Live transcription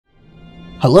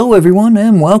Hello everyone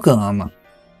and welcome!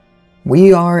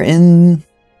 We are in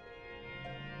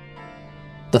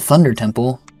the Thunder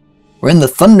Temple. We're in the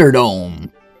Thunderdome.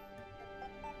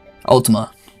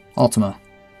 Ultima.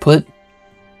 Put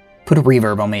a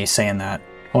reverb on me saying that.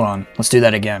 Hold on, let's do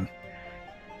that again.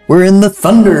 We're in the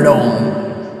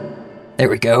Thunderdome. There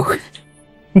we go.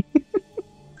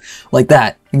 Like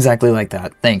that. Exactly like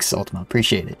that. Thanks, Ultima.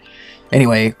 Appreciate it.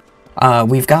 Anyway,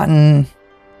 we've gotten...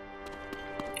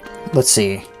 Let's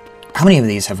see. How many of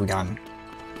these have we gotten?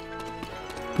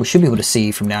 We should be able to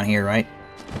see from down here, right?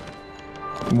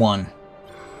 1.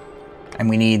 And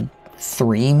we need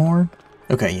 3 more?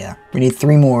 Okay, yeah. We need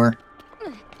 3 more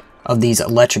of these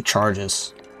electric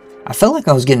charges. I felt like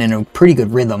I was getting in a pretty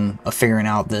good rhythm of figuring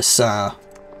out this,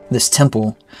 this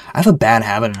temple. I have a bad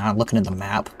habit of not looking at the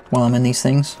map while I'm in these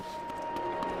things.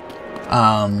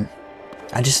 I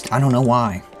don't know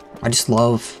why. I just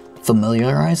love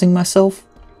familiarizing myself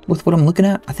with what I'm looking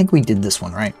at. I think we did this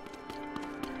one, right?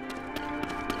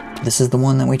 This is the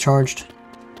one that we charged?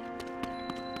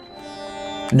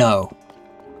 No.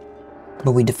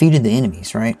 But we defeated the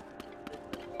enemies, right?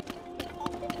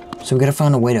 So we gotta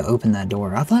find a way to open that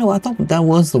door. I thought that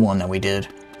was the one that we did.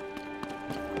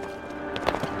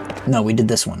 No, we did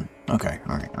this one. Okay,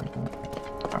 alright.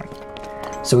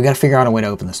 So we gotta figure out a way to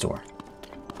open this door.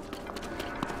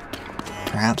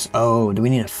 Perhaps, oh, do we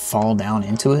need to fall down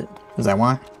into it? Is that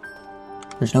why?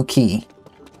 There's no key.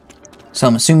 So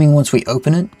I'm assuming once we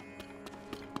open it,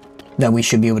 that we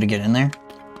should be able to get in there.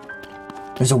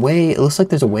 There's a way, it looks like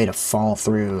there's a way to fall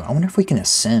through. I wonder if we can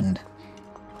ascend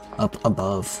up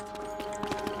above.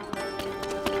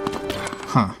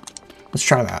 Huh. Let's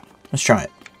try that. Let's try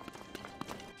it.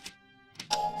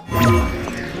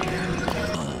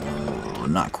 Oh,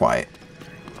 not quite.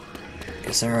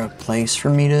 Is there a place for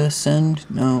me to ascend?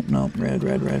 No,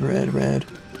 red.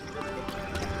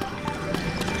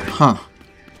 Huh.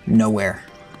 Nowhere.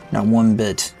 Not one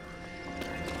bit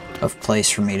of place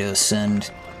for me to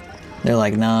ascend. They're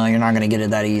like, nah, you're not gonna get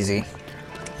it that easy.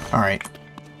 Alright.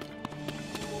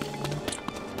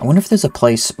 I wonder if there's a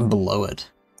place below it.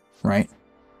 Right?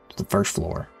 The first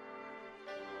floor.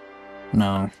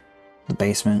 No. The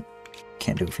basement.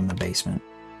 Can't do it from the basement.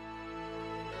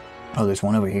 Oh, there's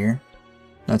one over here.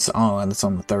 That's on the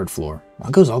 3rd floor.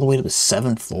 That goes all the way to the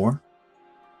 7th floor.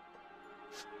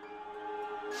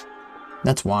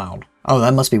 That's wild. Oh,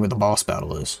 that must be where the boss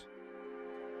battle is.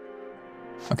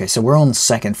 Okay, so we're on the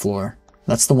 2nd floor.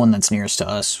 That's the one that's nearest to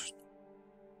us.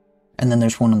 And then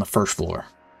there's one on the 1st floor.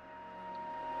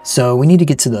 So we need to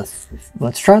get to the...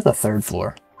 Let's try the 3rd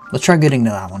floor. Let's try getting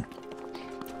to that one.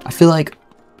 I feel like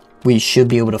we should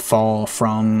be able to fall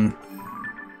from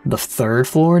the 3rd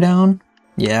floor down.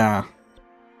 Yeah.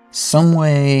 Some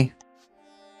way,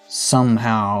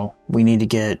 somehow, we need to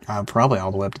get probably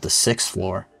all the way up to the 6th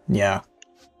floor. Yeah.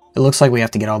 It looks like we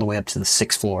have to get all the way up to the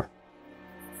 6th floor.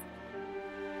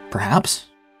 Perhaps?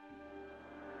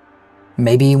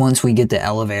 Maybe once we get the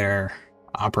elevator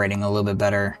operating a little bit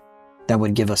better, that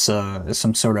would give us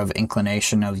some sort of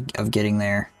inclination of getting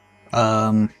there.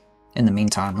 In the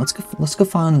meantime, let's go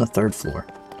find the 3rd floor.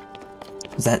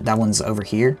 Is that one's over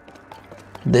here?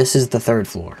 This is the 3rd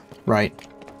floor, right?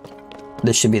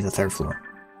 This should be the 3rd floor.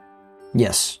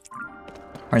 Yes.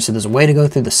 Alright, so there's a way to go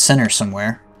through the center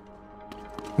somewhere.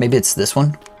 Maybe it's this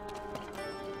one?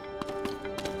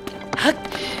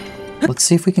 Let's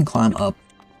see if we can climb up.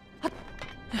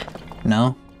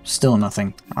 No? Still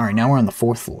nothing. Alright, now we're on the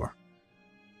 4th floor.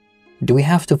 Do we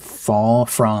have to fall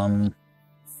from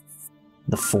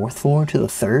the 4th floor to the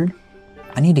 3rd?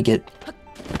 I need to get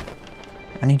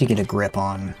a grip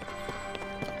on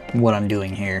what I'm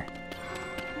doing here.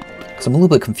 Because I'm a little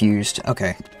bit confused.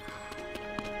 Okay.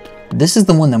 This is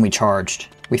the one that we charged.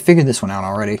 We figured this one out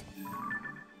already.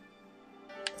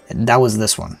 That was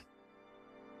this one.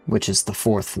 Which is the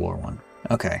 4th floor one.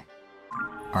 Okay.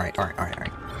 Alright.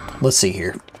 Let's see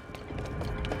here.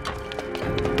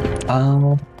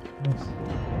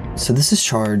 So this is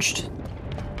charged.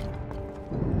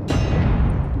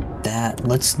 That,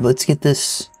 let's get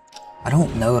this. I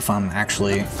don't know if I'm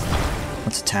actually...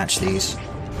 Let's attach these.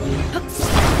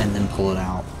 And then pull it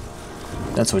out.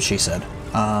 That's what she said.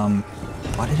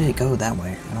 Why did it go that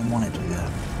way? I don't want it to do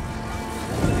that.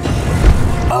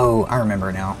 Oh, I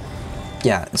remember now.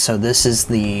 Yeah, so this is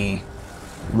the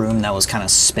room that was kind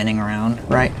of spinning around,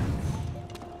 right?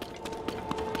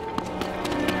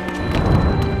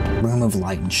 Room of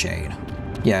light and shade.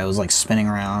 Yeah, it was like spinning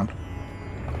around.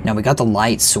 Now we got the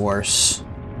light source.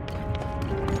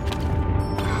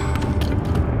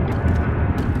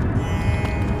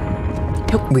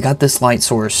 We got this light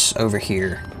source over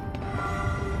here.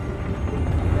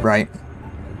 Right?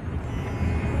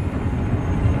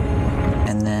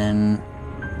 then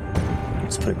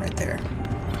let's put it right there.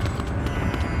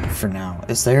 For now.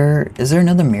 Is there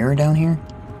another mirror down here?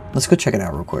 Let's go check it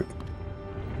out real quick.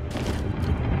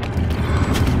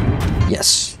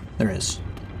 Yes, there is.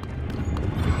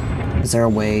 Is there a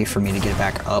way for me to get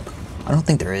back up? I don't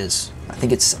think there is. I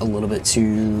think it's a little bit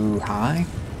too high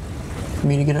for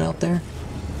me to get it up there.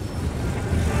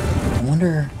 I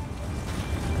wonder...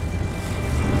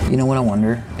 You know what, I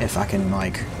wonder if I can,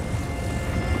 like,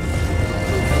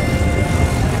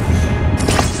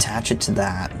 attach it to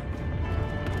that,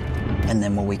 and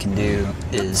then what we can do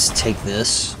is take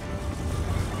this.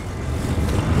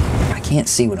 I can't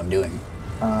see what I'm doing.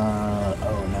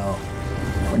 Oh no.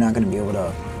 We're not gonna be able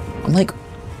to... I'm, like,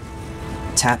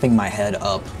 tapping my head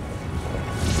up.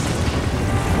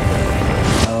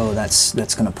 Oh,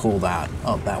 that's gonna pull that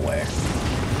up that way.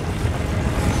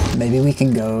 Maybe we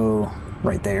can go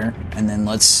right there, and then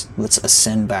let's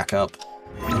ascend back up.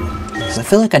 Because I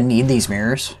feel like I need these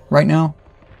mirrors right now.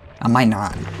 I might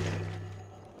not.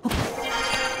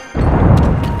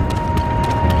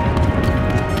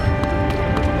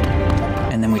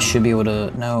 And then we should be able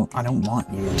to... No, I don't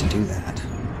want you to do that.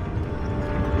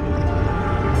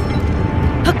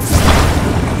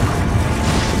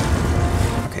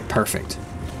 Okay, perfect.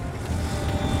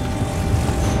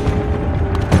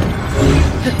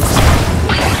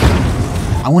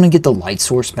 I want to get the light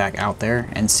source back out there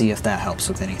and see if that helps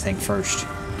with anything first.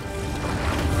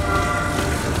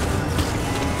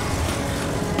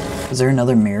 Is there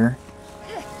another mirror?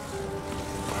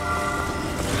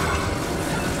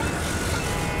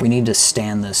 We need to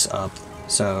stand this up,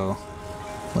 so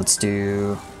let's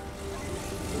do...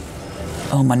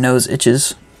 Oh, my nose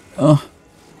itches. Oh.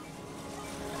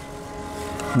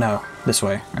 No, this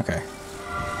way. Okay.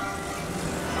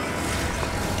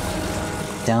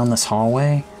 Down this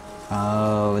hallway?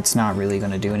 Oh, it's not really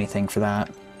going to do anything for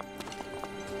that.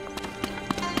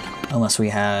 Unless we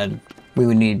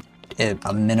would need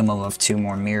a minimum of 2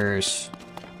 more mirrors.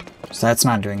 So that's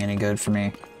not doing any good for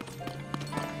me.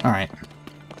 Alright.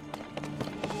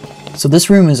 So this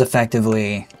room is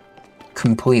effectively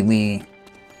completely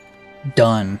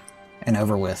done and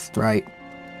over with, right?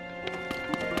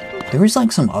 There was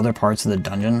like some other parts of the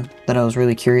dungeon that I was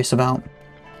really curious about.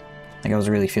 Like I was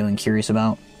really feeling curious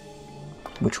about.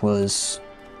 Which was...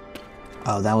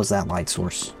 Oh, that was that light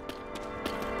source.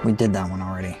 We did that one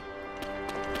already.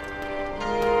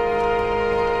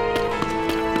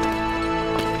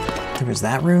 There was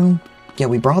that room? Yeah,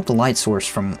 we brought the light source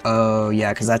from... Oh,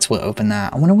 yeah, because that's what opened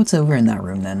that. I wonder what's over in that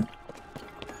room then.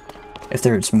 If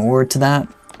there's more to that,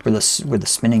 where the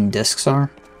spinning discs are.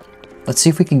 Let's see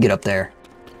if we can get up there.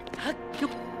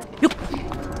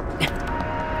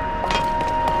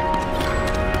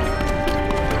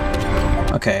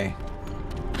 Okay.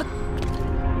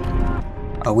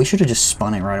 Oh, we should have just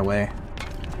spun it right away.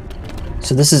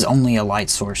 So this is only a light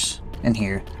source in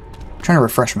here. I'm trying to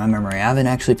refresh my memory. I haven't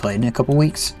actually played in a couple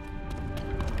weeks.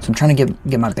 So I'm trying to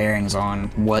get my bearings on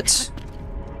what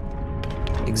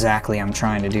exactly I'm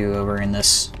trying to do over in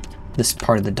this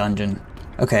part of the dungeon.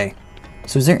 Okay.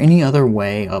 So is there any other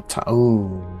way up top?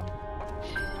 Oh.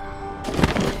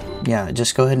 Yeah,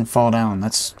 just go ahead and fall down.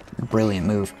 That's a brilliant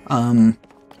move.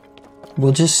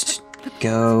 We'll just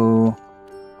go...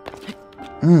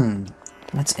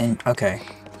 That's in... Okay.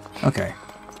 Okay.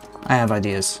 I have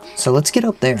ideas. So let's get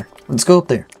up there. Let's go up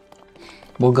there.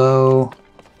 We'll go...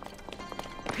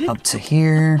 up to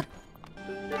here.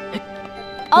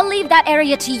 I'll leave that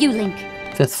area to you, Link.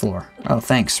 5th floor. Oh,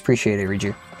 thanks. Appreciate it,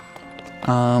 Riju.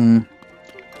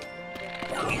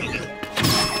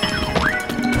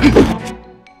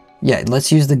 Yeah,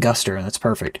 let's use the Guster. That's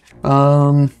perfect.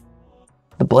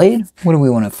 The blade? What do we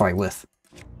want to fight with?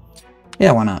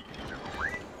 Yeah, why not?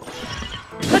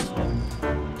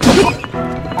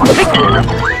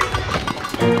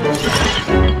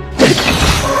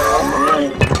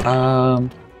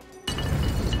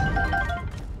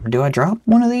 Do I drop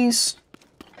one of these?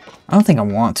 I don't think I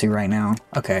want to right now.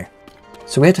 Okay.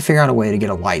 So we have to figure out a way to get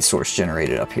a light source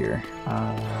generated up here.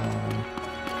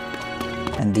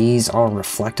 And these all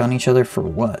reflect on each other for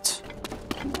what?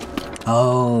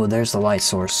 Oh, there's the light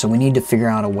source. So we need to figure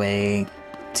out a way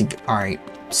to... Alright,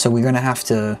 so we're going to have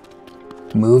to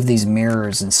move these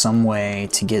mirrors in some way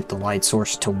to get the light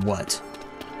source to what?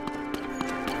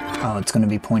 Oh, it's going to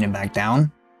be pointed back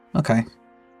down? Okay.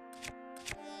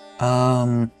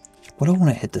 What do I want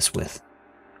to hit this with?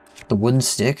 The wooden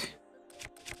stick?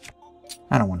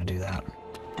 I don't want to do that.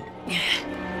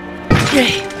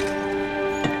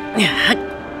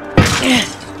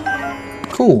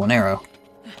 Cool, an arrow.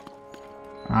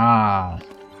 Ah.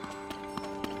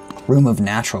 Room of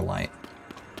natural light.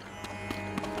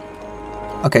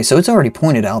 Okay, so it's already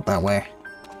pointed out that way.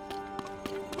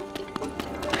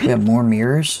 We have more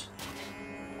mirrors.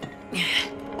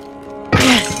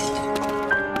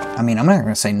 I mean, I'm not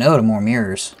gonna say no to more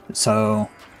mirrors. So,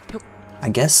 I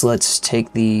guess let's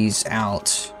take these out.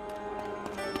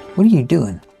 What are you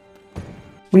doing?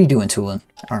 What are you doing, Tulin?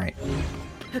 Alright.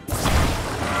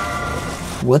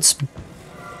 Let's...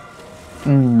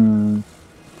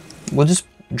 We'll just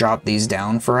drop these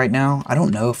down for right now. I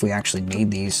don't know if we actually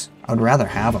need these. I would rather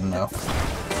have them, though.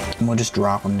 And we'll just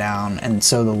drop them down. And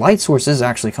so the light source is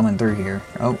actually coming through here.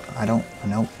 Oh, I don't...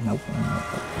 Nope.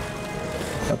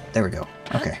 Oh, there we go.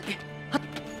 Okay.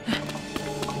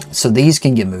 So these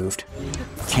can get moved.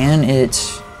 Can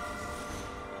it...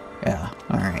 Yeah,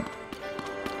 alright.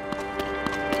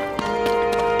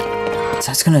 So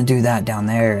that's gonna do that down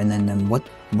there, and then what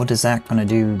is that gonna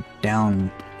do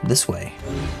down this way?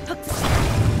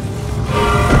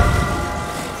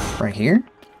 Right here?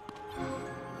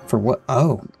 For what?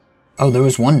 Oh. Oh, there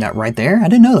was one that right there? I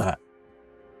didn't know that.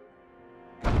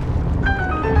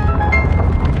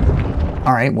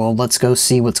 Alright, well, let's go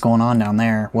see what's going on down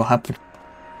there. We'll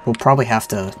probably have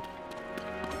to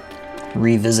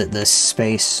revisit this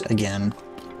space again.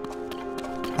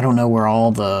 I don't know where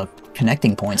all the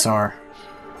connecting points are.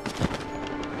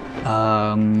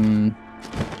 I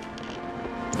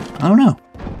don't know.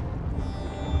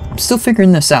 I'm still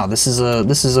figuring this out. This is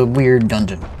a weird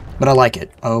dungeon, but I like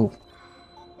it. Oh.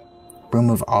 Room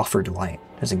of Offered Light.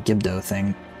 There's a Gibdo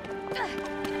thing.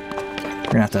 We're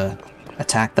gonna have to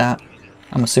attack that,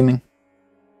 I'm assuming.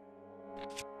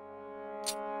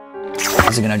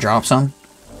 Is it gonna drop some?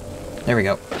 There we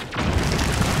go.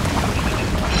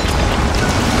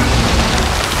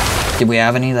 Did we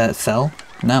have any that fell?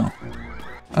 No.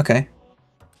 Okay.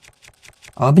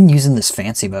 Oh, I've been using this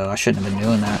fancy bow. I shouldn't have been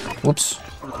doing that. Whoops.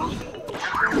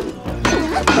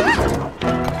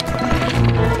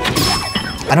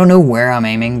 I don't know where I'm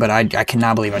aiming, but I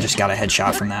cannot believe I just got a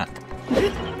headshot from that.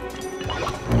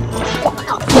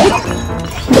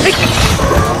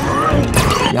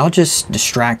 Y'all just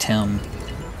distract him.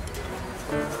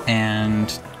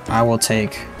 And I will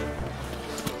take...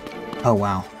 Oh,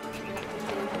 wow.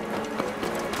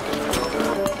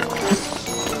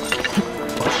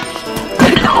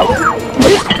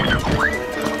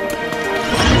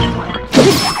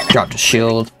 Dropped a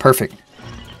shield. Perfect.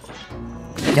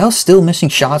 Y'all still missing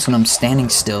shots when I'm standing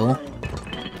still?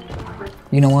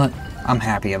 You know what? I'm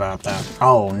happy about that.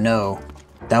 Oh, no.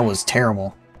 That was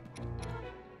terrible.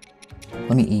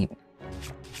 Let me eat.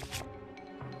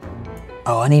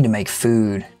 Oh, I need to make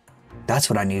food. That's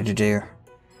what I need to do.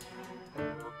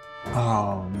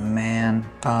 Oh, man.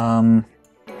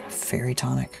 Fairy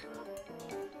tonic.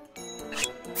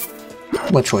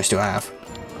 What choice do I have?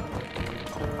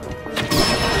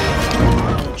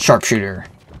 Sharpshooter.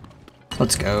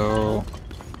 Let's go.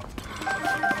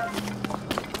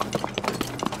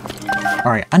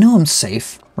 Alright, I know I'm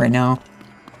safe right now.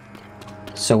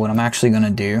 So what I'm actually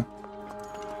gonna do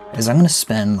is I'm gonna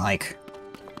spend like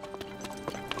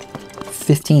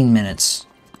 15 minutes.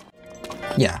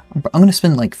 Yeah, I'm gonna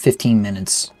spend like 15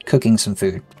 minutes cooking some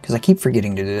food because I keep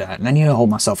forgetting to do that and I need to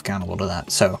hold myself accountable to that.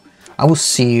 So I will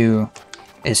see you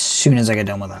as soon as I get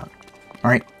done with that.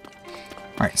 Alright?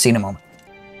 Alright, see you in a moment.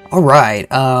 Alright,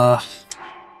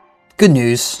 good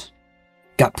news.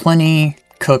 Got plenty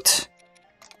cooked,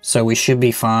 so we should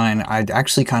be fine. I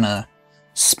actually kind of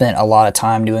spent a lot of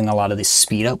time doing a lot of these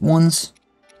speed up ones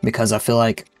because I feel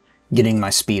like getting my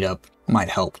speed up might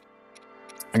help.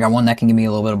 I got one that can give me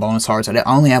a little bit of bonus hearts. I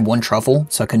only have one truffle,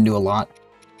 so I couldn't do a lot.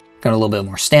 Got a little bit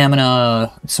more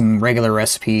stamina, some regular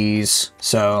recipes,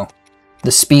 so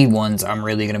the speed ones I'm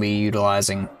really going to be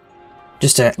utilizing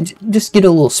just to get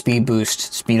a little speed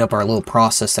boost, speed up our little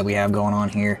process that we have going on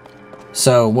here.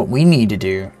 So what we need to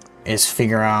do is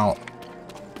figure out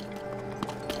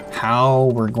how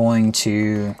we're going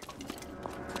to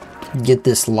get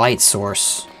this light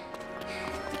source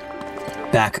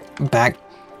back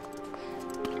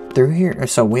through here.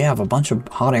 So we have a bunch of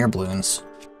hot air balloons.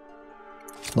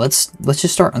 Let's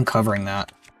just start uncovering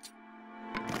that.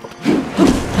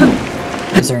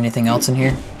 Is there anything else in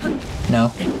here?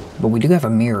 No, but we do have a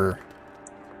mirror.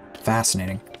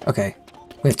 Fascinating. Okay,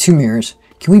 we have 2 mirrors.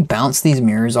 Can we bounce these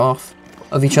mirrors off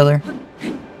of each other?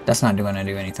 That's not going to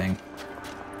do anything.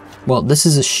 Well, this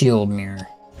is a shield mirror,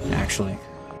 actually.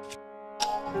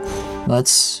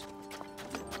 Let's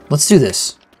do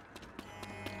this.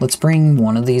 Let's bring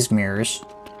one of these mirrors,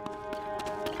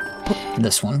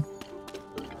 this one,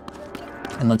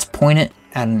 and let's point it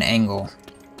at an angle.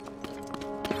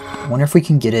 I wonder if we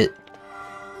can get it,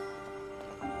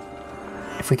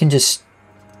 if we can just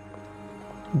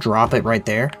drop it right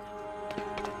there.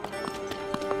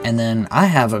 And then I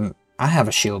have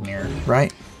a shield mirror,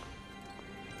 right?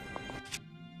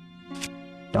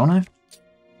 Don't I?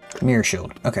 Mirror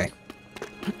shield. Okay.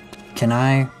 Can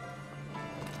I?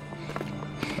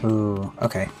 Ooh,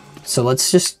 okay. So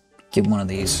let's just get one of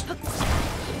these.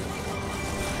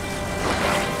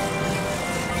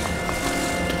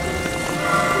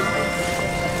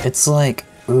 It's like,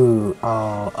 ooh,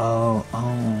 oh,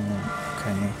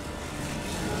 okay.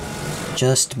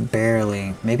 Just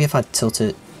barely. Maybe if I tilt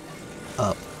it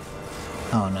up.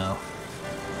 Oh no.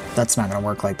 That's not gonna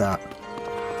work like that.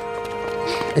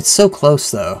 It's so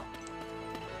close though.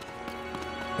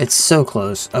 It's so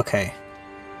close. Okay.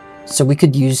 So we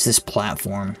could use this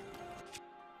platform.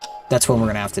 That's what we're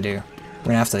gonna have to do. We're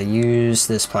gonna have to use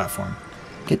this platform.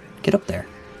 Get up there.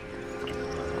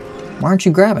 Why aren't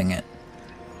you grabbing it?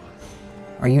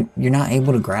 You're not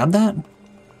able to grab that?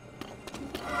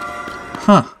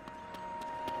 Huh.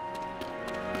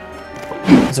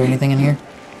 Is there anything in here?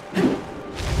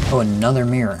 Oh, another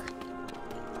mirror.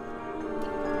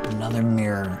 Another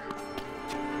mirror.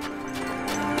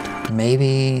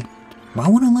 Maybe... Why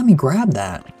wouldn't it let me grab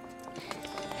that?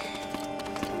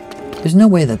 There's no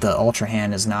way that the Ultra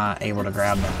Hand is not able to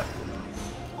grab that.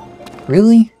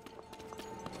 Really?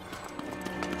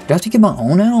 Do I have to get my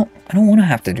own out? I don't want to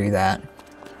have to do that.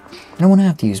 I don't want to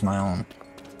have to use my own.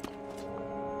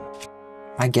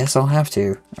 I guess I'll have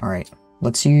to. Alright.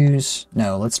 Let's use...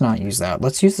 No, let's not use that.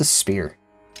 Let's use the spear.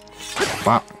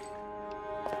 Bop.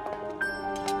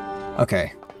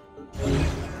 Okay.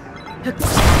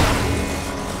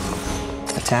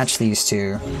 Attach these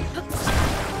two.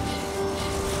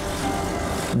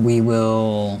 We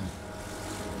will...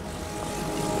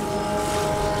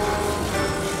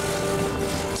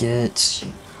 get...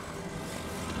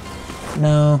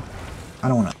 No. I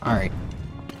don't want to... Alright.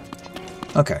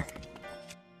 Okay.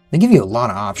 They give you a lot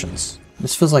of options.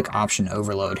 This feels like option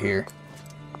overload here.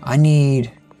 I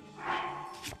need...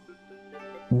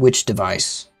 Which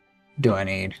device do I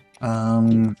need?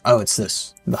 Oh, it's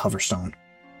this. The Hoverstone.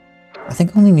 I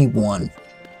think I only need one.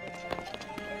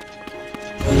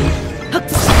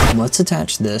 Let's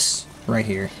attach this right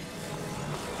here.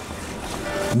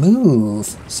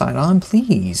 Move! Side on,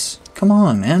 please. Come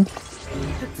on, man.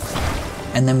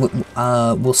 And then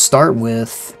we'll start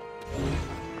with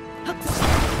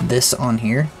this on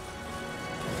here.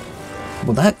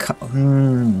 Will that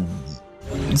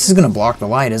this is gonna block the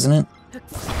light, isn't it?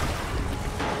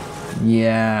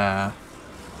 Yeah.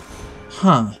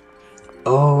 Huh.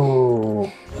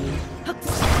 Oh.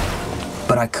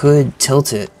 But I could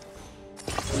tilt it,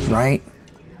 right?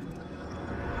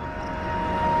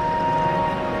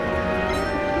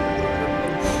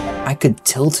 I could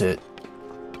tilt it.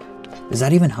 Is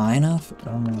that even high enough?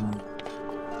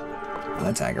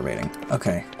 That's aggravating.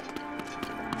 Okay.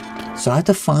 So I have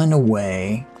to find a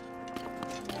way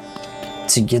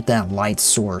to get that light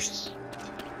source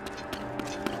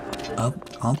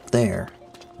up there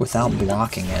without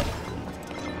blocking it.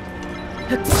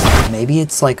 Maybe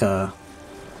it's like a...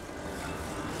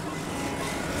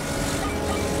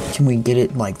 Can we get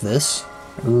it like this?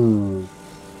 Ooh.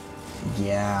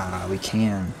 Yeah, we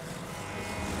can.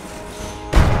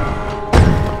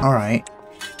 Alright.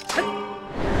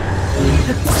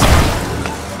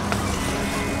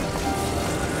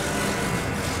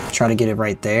 Try to get it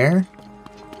right there.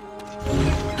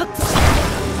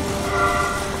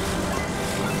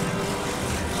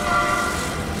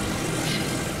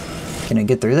 Can it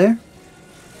get through there?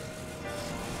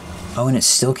 Oh, and it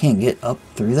still can't get up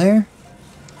through there?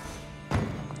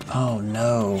 Oh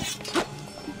no.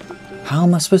 How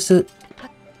am I supposed to...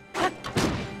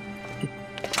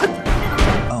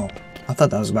 Oh, I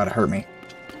thought that was about to hurt me.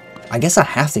 I guess I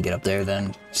have to get up there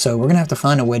then. So we're gonna have to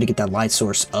find a way to get that light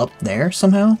source up there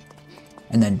somehow.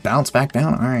 And then bounce back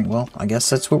down. Alright, well, I guess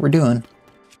that's what we're doing.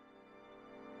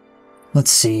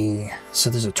 Let's see. So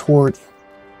there's a torch.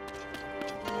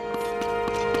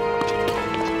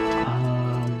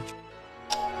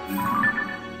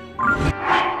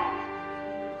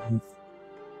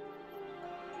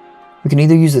 We can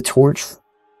either use the torch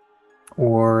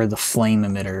or the flame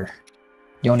emitter.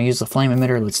 You want to use the flame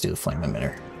emitter? Let's do the flame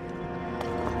emitter.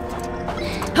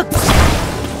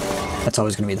 That's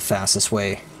always going to be the fastest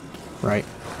way, right?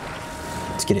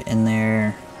 Let's get it in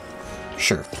there.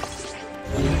 Sure.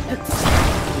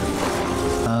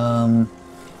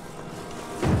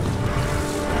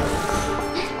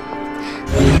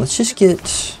 Let's just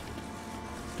get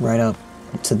right up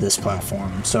to this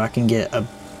platform so I can get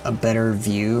a better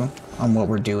view on what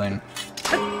we're doing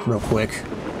real quick.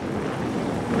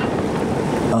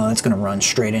 Oh, it's gonna run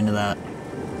straight into that.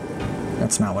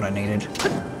 That's not what I needed.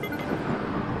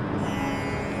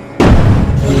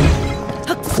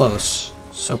 Close.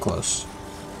 So close.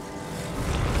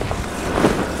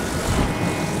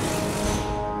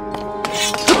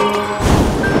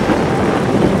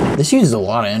 This uses a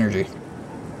lot of energy.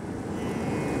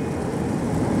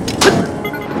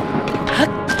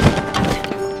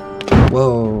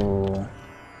 Whoa.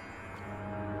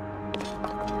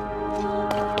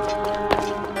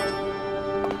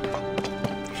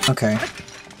 Okay.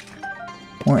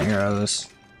 More arrows.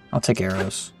 I'll take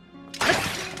arrows.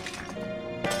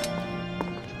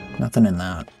 Nothing in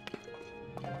that.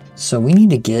 So we need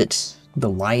to get the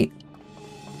light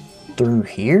through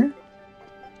here?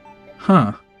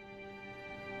 Huh.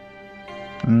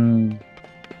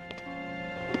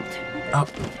 Oh.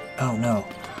 Oh no.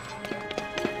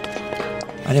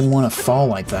 I didn't want to fall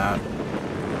like that.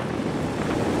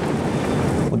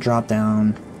 We'll drop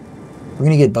down. We're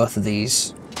gonna get both of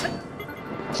these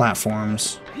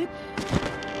platforms.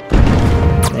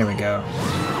 There we go.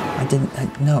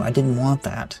 No, I didn't want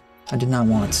that. I did not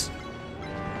want.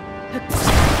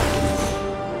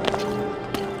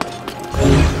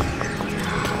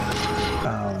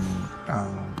 Oh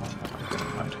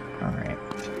god. Alright.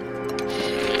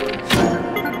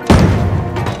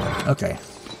 Okay.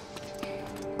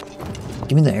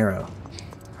 Give me the arrow.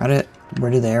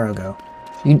 Where did the arrow go?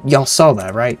 Y'all saw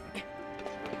that, right?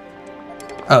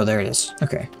 Oh, there it is.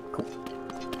 Okay, cool.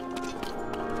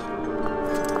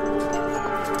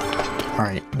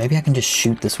 Alright, maybe I can just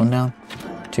shoot this one down,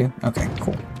 too? Okay,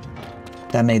 cool.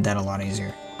 That made that a lot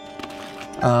easier.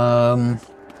 I'm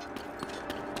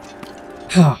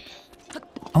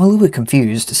a little bit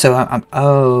confused. So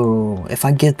oh, if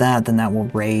I get that, then that will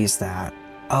raise that.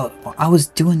 Oh, I was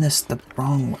doing this the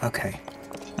wrong way. Okay.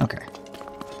 Okay.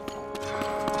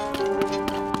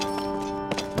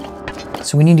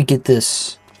 So we need to get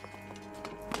this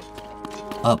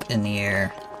up in the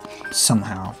air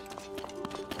somehow,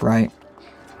 right?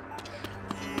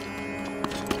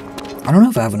 I don't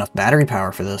know if I have enough battery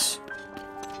power for this.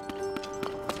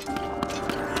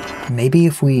 Maybe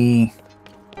if we...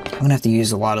 I'm gonna have to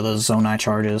use a lot of those Zonai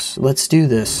charges. Let's do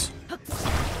this.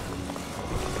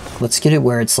 Let's get it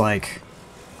where it's like...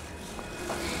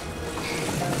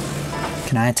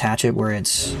 Can I attach it where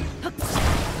it's...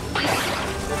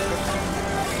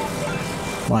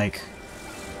 like...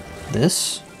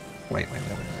 this? Wait.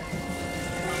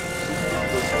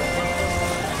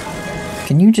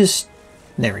 Can you just...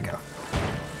 There we go.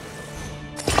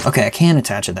 Okay, I can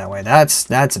attach it that way.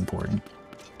 That's important.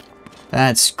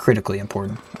 That's critically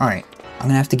important. Alright, I'm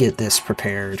gonna have to get this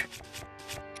prepared.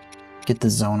 Get the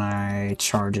Zonai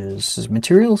charges.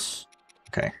 Materials?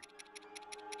 Okay.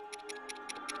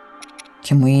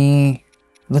 Can we...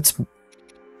 Let's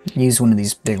use one of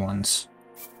these big ones.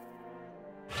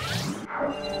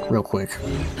 Real quick.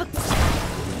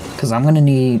 Because I'm gonna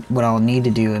need... What I'll need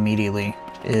to do immediately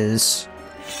is...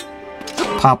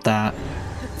 pop that.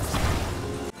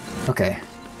 Okay.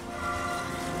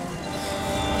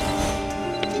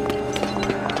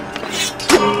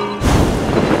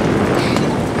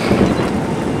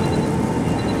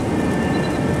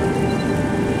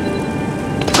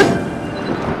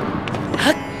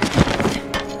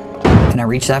 Can I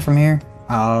reach that from here?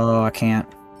 Oh, I can't.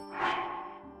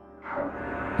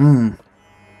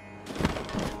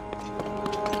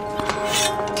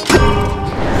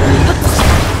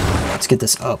 Let's get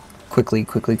this up. Quickly.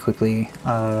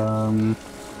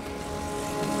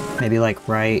 Maybe like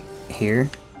right here.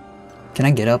 Can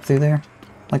I get up through there?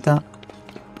 Like that?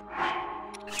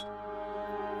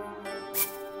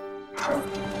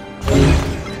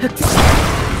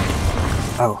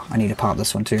 Oh, I need to pop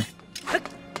this one too.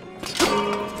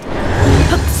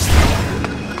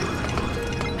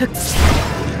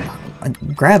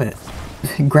 Grab it.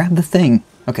 Grab the thing.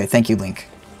 Okay, thank you, Link.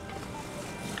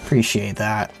 Appreciate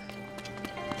that.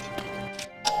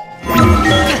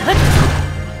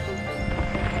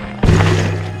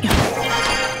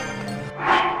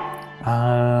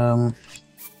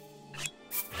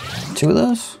 Two of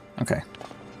those? Okay.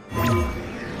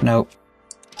 Nope.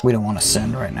 We don't want to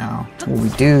send right now. What we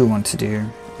do want to do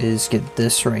is get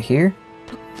this right here.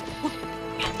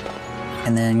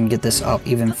 And then get this up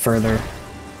even further.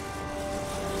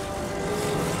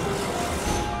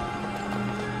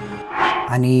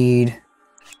 I need...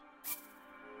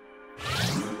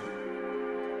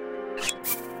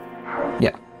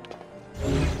 Yeah.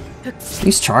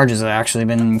 These charges have actually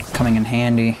been coming in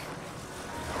handy.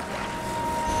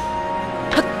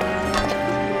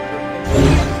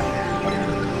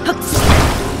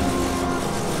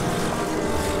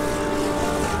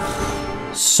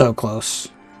 So close.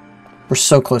 We're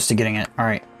so close to getting it.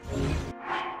 Alright.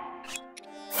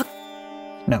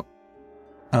 No.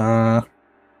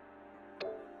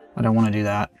 I don't want to do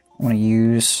that. I want to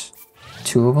use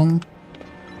 2 of them.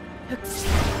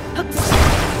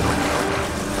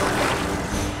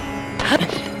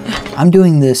 I'm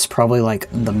doing this probably like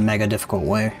the mega difficult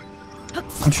way.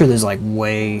 I'm sure there's like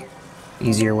way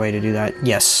easier way to do that.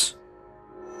 Yes.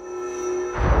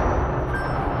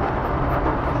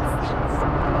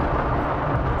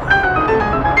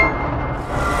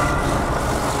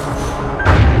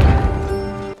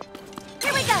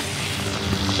 Here we go.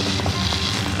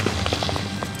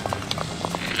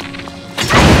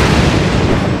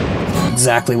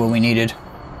 Exactly what we needed.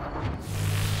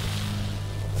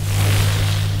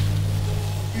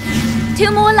 Two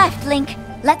more left, Link.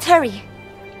 Let's hurry.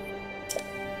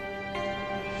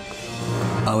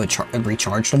 Oh, it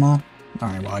recharged them all?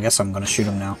 Alright, well, I guess I'm gonna shoot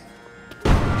them now.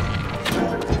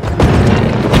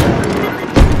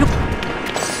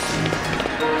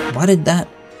 Why did that...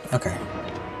 Okay.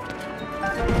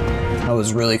 I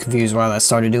was really confused why that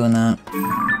started doing that.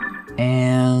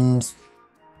 And...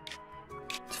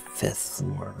 5th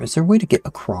floor. Is there a way to get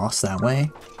across that way?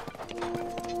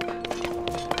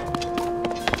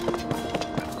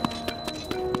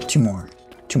 Two more.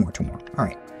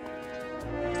 Alright.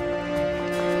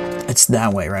 It's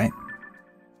that way, right?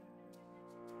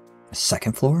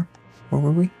 2nd floor? Where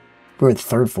were we? We were at the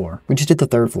 3rd floor. We just did the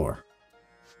 3rd floor.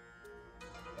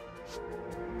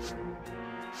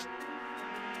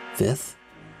 5th?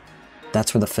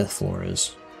 That's where the 5th floor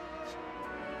is.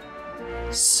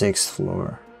 6th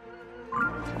floor.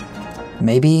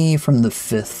 Maybe from the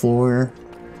 5th floor.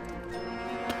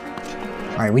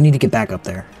 Alright, we need to get back up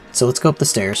there. So let's go up the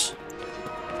stairs.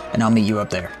 And I'll meet you up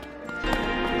there.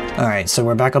 Alright, so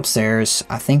we're back upstairs.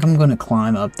 I think I'm gonna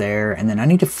climb up there, and then I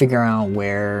need to figure out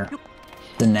where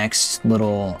the next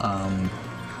little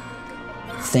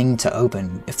thing to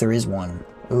open, if there is one.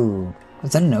 Ooh,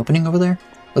 is that an opening over there?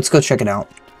 Let's go check it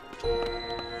out.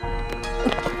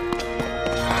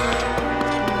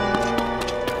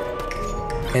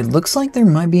 It looks like there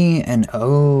might be an...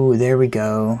 Oh, there we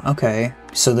go. Okay,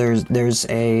 so there's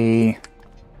a...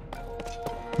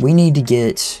 We need to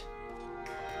get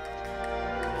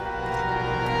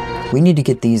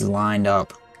these lined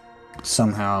up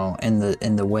somehow in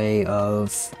the way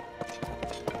of...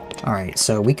 Alright,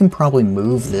 so we can probably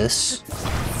move this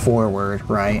forward,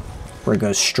 right? Where it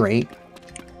goes straight,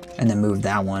 and then move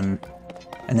that one,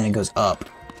 and then it goes up.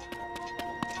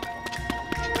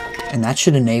 And that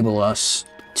should enable us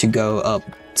to go up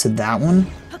to that one.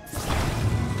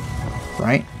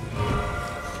 Right?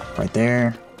 Right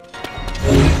there.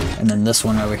 And then this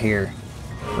one over here.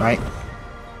 Right?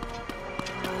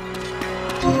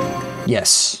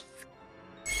 Yes.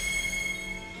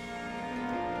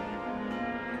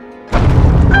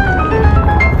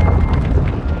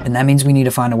 And that means we need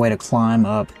to find a way to climb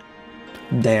up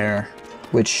there,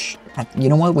 which, you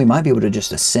know what, we might be able to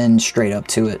just ascend straight up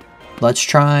to it. Let's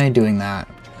try doing that.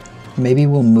 Maybe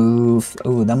we'll move...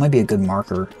 Oh, that might be a good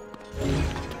marker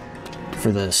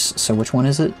for this. So which one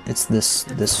is it? It's this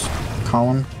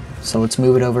column. So let's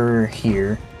move it over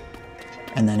here.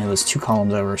 And then it was 2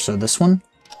 columns over, so this one?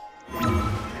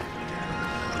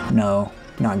 No,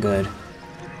 not good.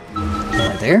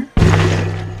 Right there?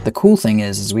 The cool thing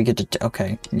is we get to...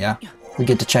 Okay, yeah. We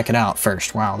get to check it out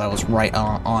first. Wow, that was right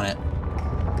on it.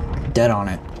 Dead on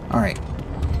it. Alright.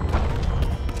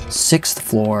 6th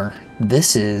floor.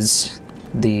 This is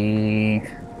the...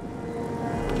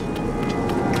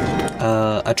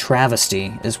 a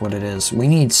travesty is what it is. We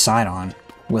need Sidon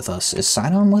with us. Is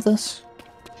Sidon with us?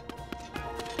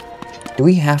 Do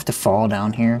we have to fall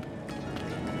down here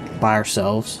by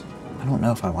ourselves? I don't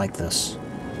know if I like this.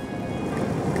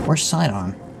 Where's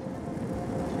Sidon?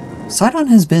 Sidon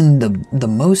has been the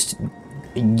most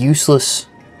useless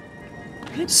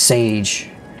sage.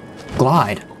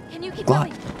 Glide. Can you keep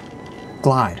Glide. going?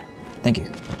 Glide. Thank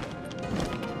you.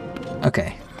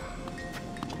 Okay.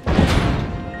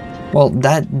 Well,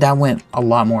 that went a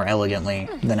lot more elegantly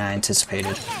than I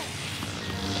anticipated.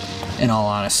 In all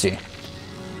honesty.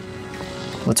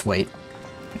 Let's wait.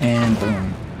 And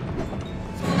boom.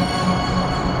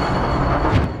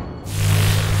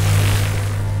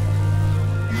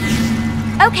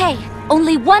 Okay,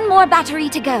 only one more battery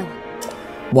to go.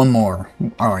 One more.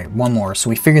 Alright, one more. So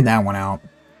we figured that one out.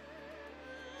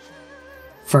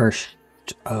 First.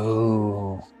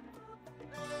 Oh.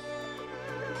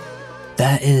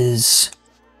 That is...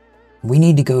 We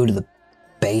need to go to the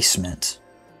basement.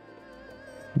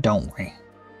 Don't we?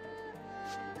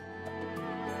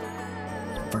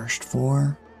 First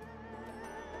floor?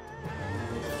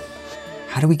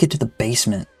 How do we get to the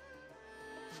basement?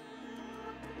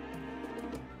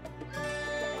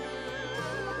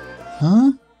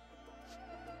 Huh?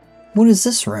 What is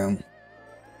this room?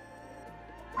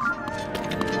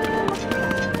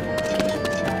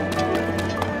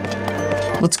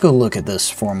 Let's go look at this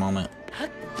for a moment.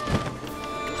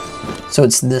 So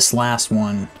it's this last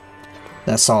one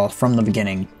that I saw from the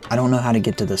beginning. I don't know how to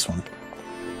get to this one.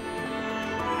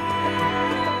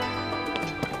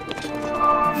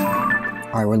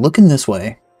 Alright, we're looking this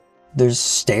way. There's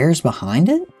stairs behind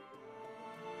it?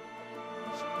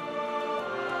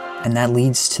 And that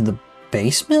leads to the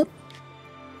basement?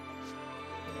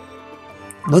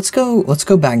 Let's go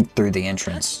back through the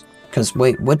entrance. Because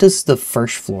wait, what does the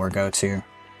first floor go to?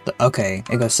 Okay,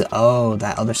 it goes to, oh,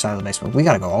 that other side of the basement. We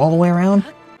gotta go all the way around?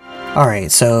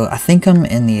 Alright, so I think I'm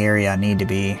in the area I need to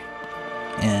be.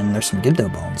 And there's some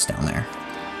Gibdo bones down there.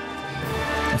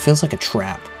 It feels like a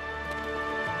trap.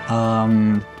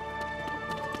 And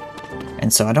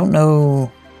so I don't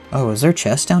know... Oh, is there a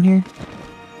chest down here?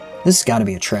 This has got to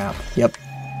be a trap. Yep.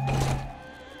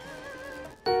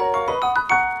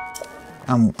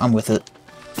 I'm with it.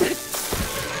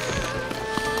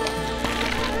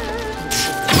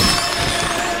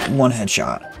 One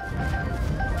headshot.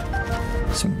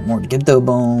 Some more Gibdo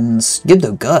bones.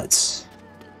 Gibdo guts.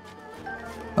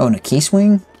 Oh, and a key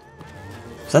swing?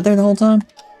 Is that there the whole time?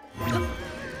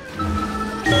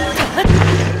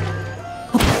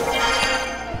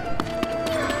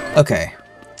 Okay.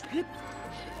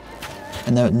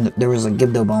 And there was a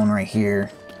Gibdo bone right here.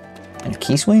 And a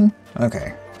key swing?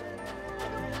 Okay.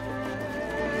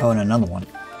 Oh, and another one.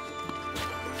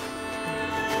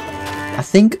 I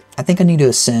think I need to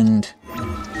ascend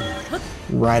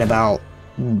right about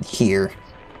here.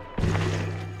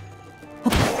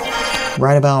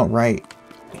 Right about right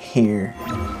here.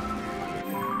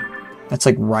 That's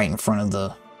like right in front of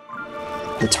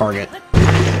the target.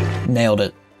 Nailed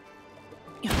it.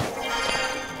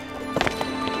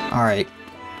 Alright.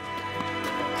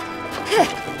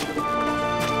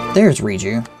 There's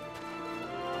Riju.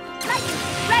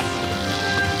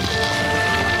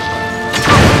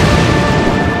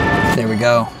 There we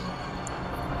go.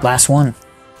 Last one.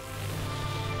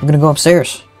 I'm gonna go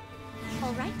upstairs.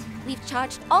 Alright, we've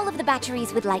charged all of the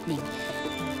batteries with lightning.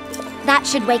 That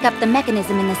should wake up the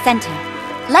mechanism in the center.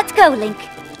 Let's go, Link.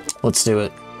 Let's do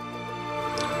it.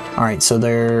 Alright, so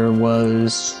there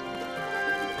was...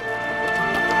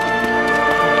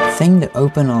 thing to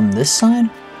open on this side?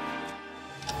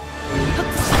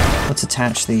 Let's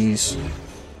attach these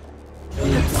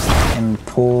and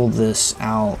pull this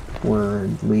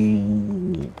outwardly.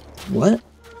 What?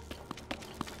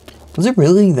 Was it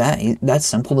really that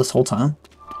simple this whole time?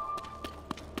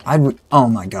 Oh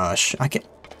my gosh, I can.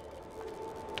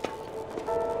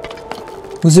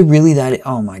 Was it really that?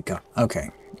 Oh my god.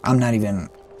 Okay, I'm not even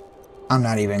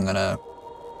gonna.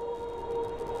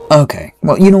 Okay,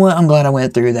 well, you know what? I'm glad I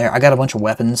went through there. I got a bunch of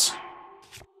weapons.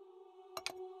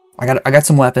 I got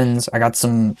some weapons. I got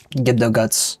some Gibdo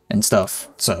guts and stuff.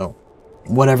 So,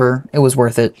 whatever. It was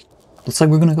worth it. Looks like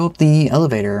we're gonna go up the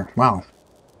elevator. Wow,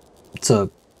 it's a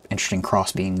interesting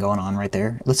cross beam going on right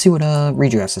there. Let's see what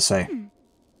Riju has to say.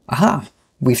 Aha!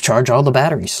 We've charged all the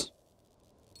batteries.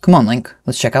 Come on, Link.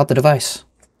 Let's check out the device.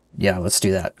 Yeah, let's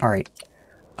do that. All right.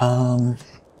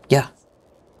 Yeah.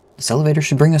 This elevator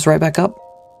should bring us right back up.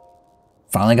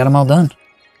 Finally got them all done.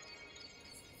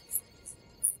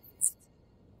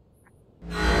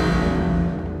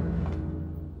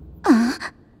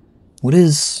 What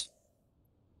is...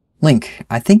 Link,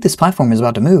 I think this platform is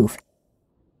about to move.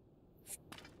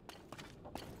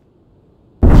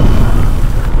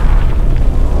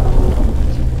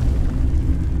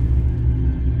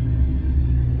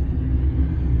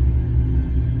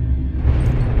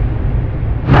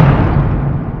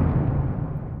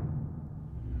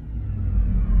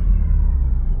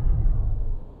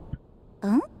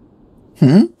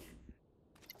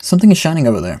 Something is shining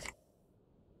over there.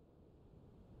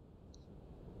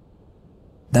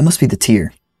 That must be the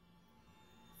tear.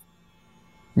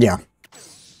 Yeah.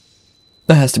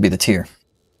 That has to be the tear.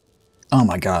 Oh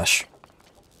my gosh.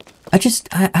 I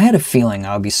had a feeling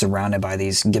I would be surrounded by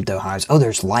these Gibdo hives. Oh,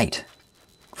 there's light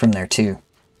from there too.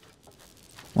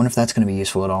 Wonder if that's going to be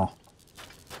useful at all.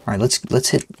 Alright, let's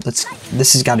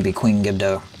this has got to be Queen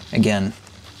Gibdo again.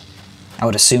 I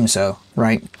would assume so,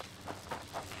 right?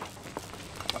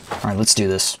 Alright, let's do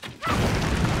this.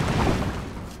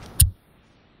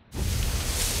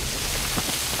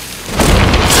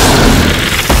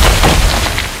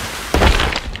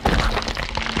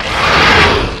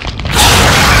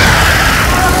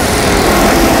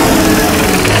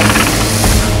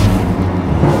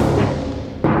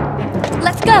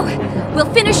 Let's go!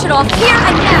 We'll finish it off here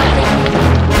and now, Link.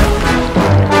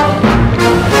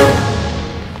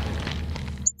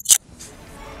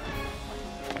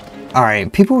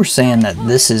 Alright, people were saying that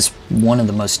this is one of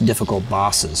the most difficult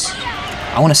bosses.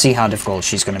 I want to see how difficult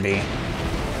she's going to be.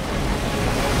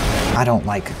 I don't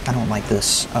like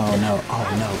this. Oh no, oh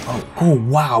no, oh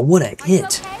wow, what a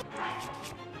hit.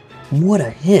 What a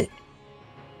hit.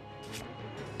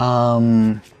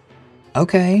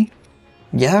 Okay.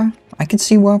 Yeah, I can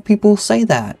see why people say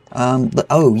that.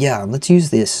 Oh yeah, let's use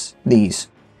these. This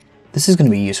is going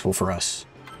to be useful for us.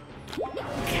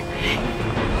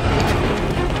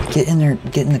 Get in there,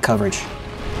 get in the coverage.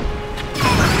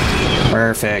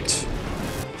 Perfect.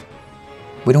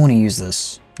 We don't want to use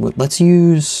this. Let's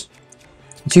use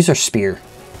our spear.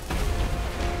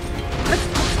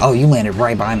 Oh, you landed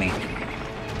right by me.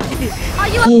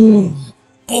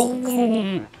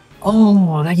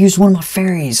 Oh, that used one of my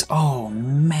fairies. Oh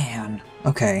man.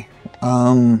 Okay.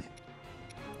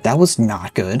 That was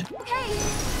not good.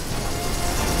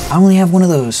 I only have one of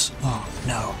those. Oh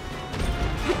no.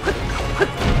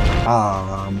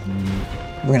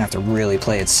 We're gonna have to really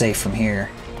play it safe from here.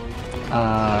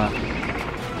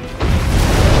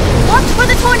 Watch for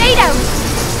the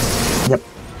tornadoes! Yep.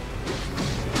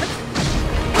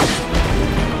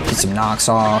 Get some knocks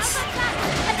off.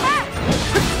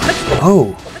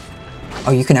 Oh!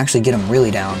 Oh, you can actually get them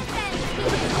really down.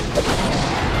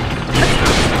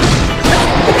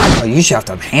 Oh, you should have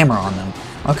to hammer on them.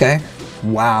 Okay.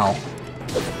 Wow.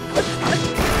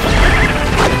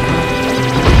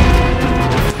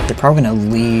 They're probably gonna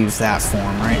leave that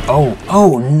form, right?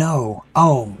 Oh no!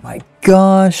 Oh my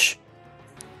gosh!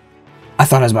 I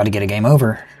thought I was about to get a game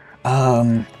over.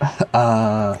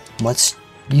 Let's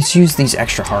use these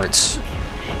extra hearts.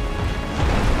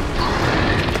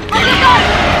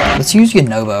 Let's use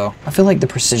Genovo. I feel like the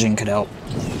precision could help.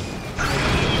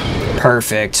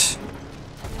 Perfect.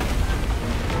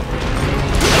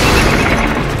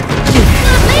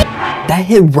 That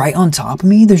hit right on top of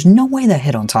me? There's no way that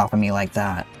hit on top of me like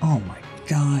that. Oh my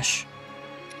gosh.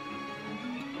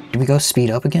 Do we go speed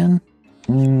up again?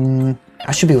 I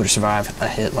should be able to survive a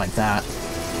hit like that.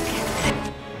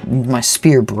 My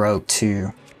spear broke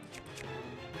too.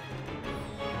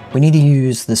 We need to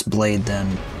use this blade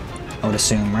then, I would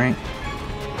assume, right?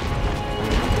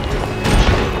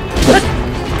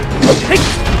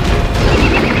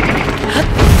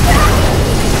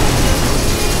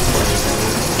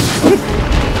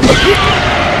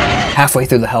 Halfway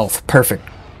through the health. Perfect.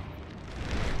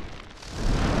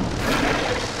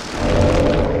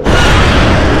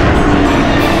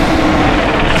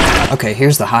 Okay,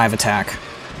 here's the hive attack.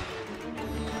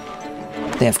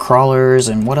 They have crawlers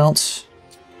and what else?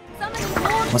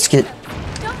 Let's get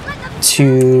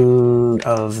 2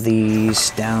 of these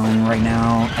down right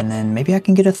now, and then maybe I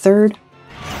can get a third?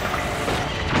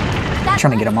 I'm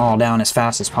trying to get them all down as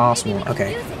fast as possible.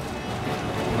 Okay.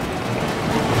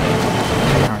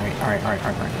 Alright.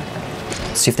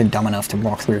 Let's see if they're dumb enough to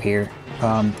walk through here.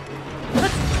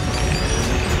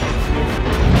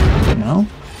 No?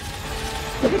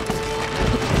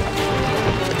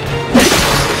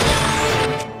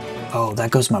 Oh,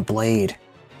 that goes my blade.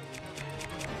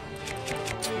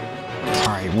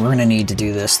 Alright, we're gonna need to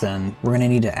do this then. We're gonna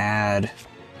need to add...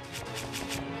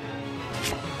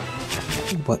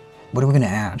 What are we gonna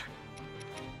add?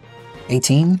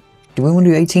 18? Do we want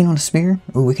to do 18 on a spear?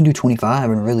 Ooh, we can do 25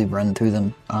 and really run through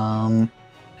them.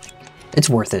 It's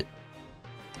worth it.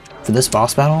 For this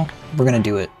boss battle, we're gonna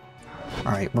do it.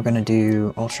 Alright, we're gonna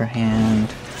do Ultra Hand.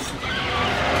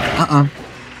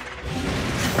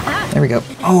 There we go.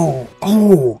 Oh,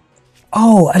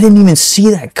 I didn't even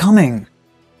see that coming.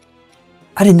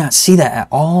 I did not see that at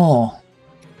all.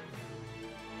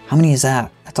 How many is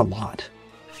that? That's a lot.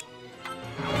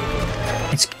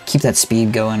 Let's keep that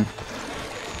speed going.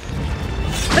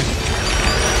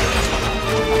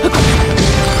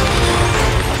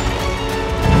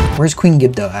 Where's Queen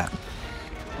Gibdo at?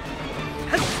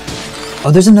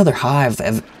 Oh, there's another hive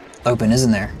open,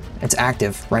 isn't there? It's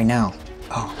active right now.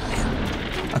 Oh,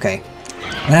 man. Okay.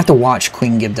 I'm gonna have to watch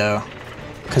Queen Gibdo,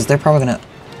 because they're probably gonna...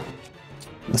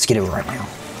 Let's get it right now.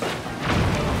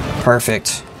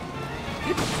 Perfect.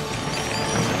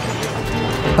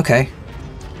 Okay.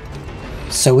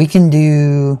 So we can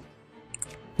do...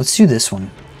 Let's do this one.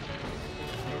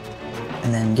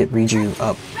 And then get Reju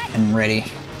up and ready.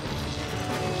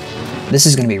 This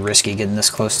is gonna be risky getting this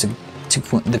close to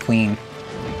the Queen.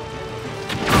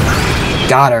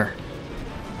 Got her.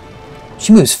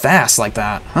 She moves fast like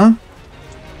that, huh?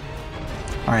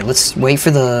 Alright, let's wait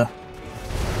for the...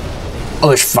 Oh,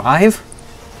 there's 5?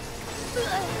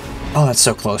 Oh, that's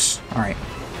so close. Alright.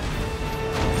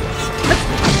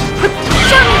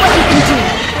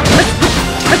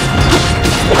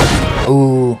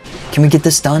 Ooh. Can we get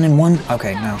this done in one?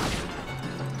 Okay, no.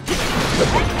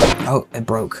 Oh, it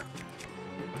broke.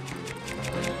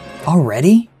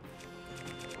 Already?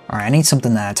 Alright, I need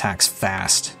something that attacks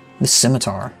fast. This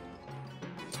scimitar.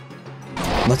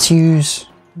 Let's use...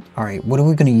 Alright, what are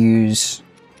we gonna use?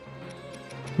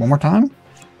 One more time?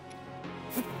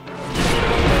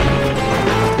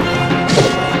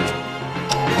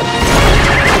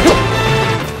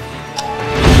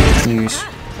 Use.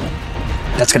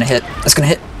 That's gonna hit. That's gonna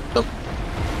hit. Oh.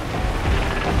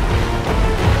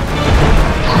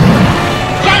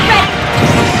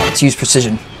 Let's use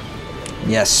precision.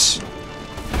 Yes.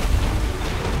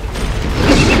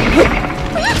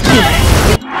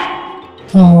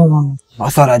 Oh, I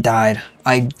thought I died.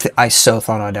 I so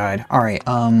thought I died. Alright,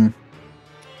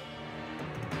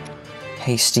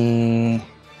 hasty.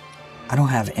 I don't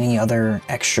have any other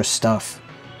extra stuff.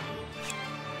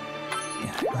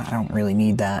 Yeah, I don't really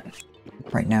need that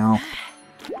right now.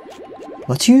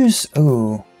 Let's use...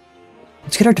 Ooh.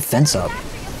 Let's get our defense up.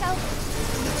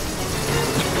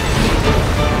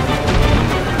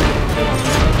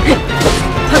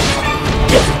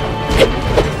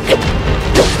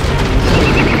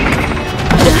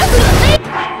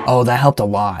 Oh, that helped a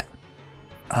lot.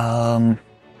 I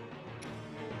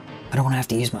don't want to have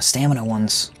to use my stamina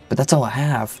ones, but that's all I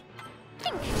have.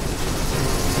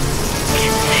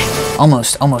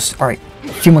 Almost. Alright, a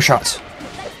few more shots.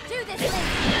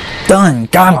 Done!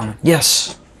 Got him!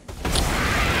 Yes!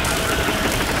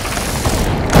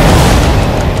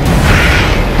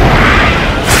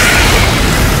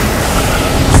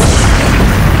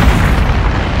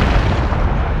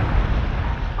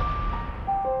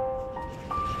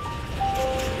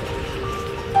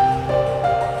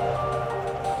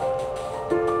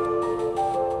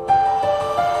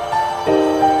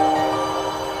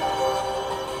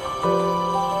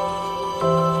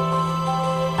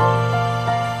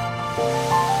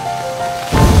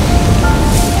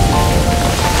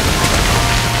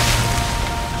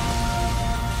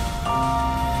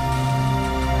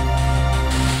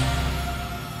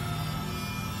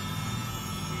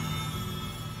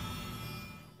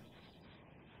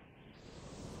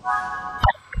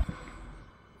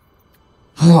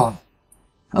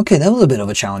 Okay, that was a bit of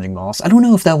a challenging boss. I don't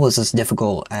know if that was as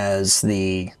difficult as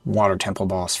the Water Temple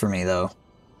boss for me, though.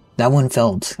 That one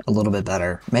felt a little bit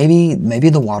better. Maybe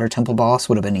the Water Temple boss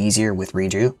would have been easier with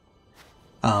Riju,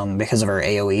 because of her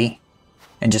AoE,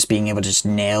 and just being able to just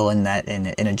nail in that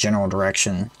in a general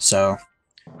direction. So,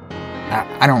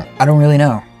 I don't really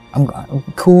know. I'm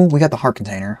cool. We got the heart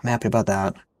container. I'm happy about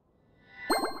that.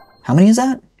 How many is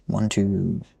that? 1,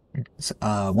 2,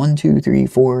 3,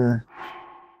 4.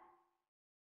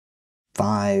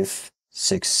 5,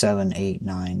 6, 7, 8,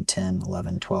 9, 10,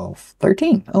 11, 12,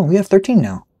 13. Oh, we have 13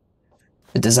 now.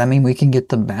 Does that mean we can get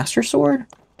the Master Sword?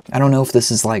 I don't know if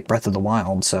this is like Breath of the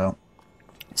Wild, so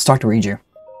let's talk to Riju.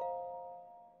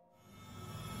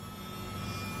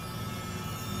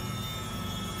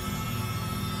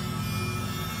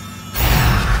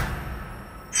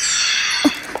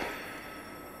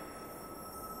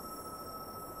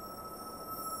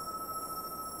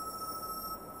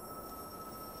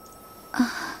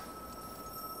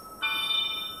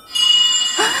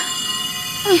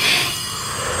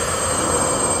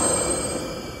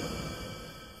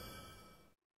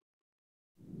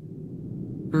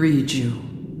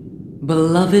 Riju,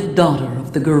 beloved daughter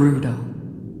of the Gerudo.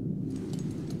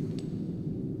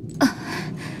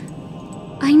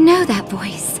 I know that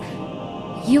voice.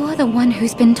 You're the one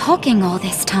who's been talking all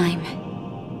this time.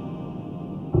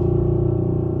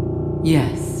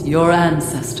 Yes, your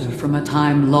ancestor from a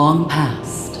time long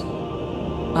past.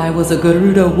 I was a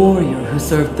Gerudo warrior who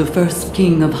served the first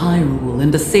king of Hyrule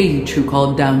and a sage who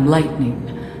called down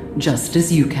lightning, just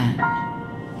as you can.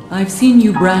 I've seen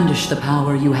you brandish the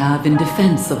power you have in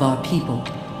defense of our people.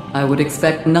 I would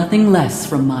expect nothing less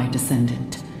from my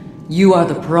descendant. You are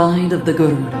the pride of the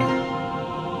Gerudo.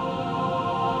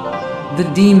 The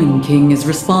Demon King is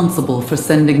responsible for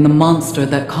sending the monster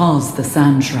that caused the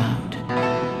Sand Shroud.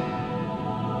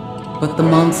 But the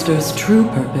monster's true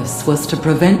purpose was to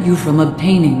prevent you from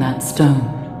obtaining that stone.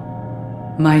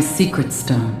 My secret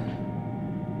stone.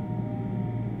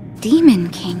 Demon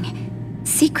King?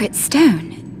 Secret stone?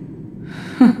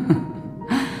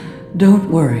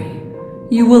 Don't worry.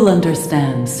 You will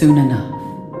understand soon enough.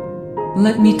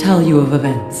 Let me tell you of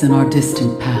events in our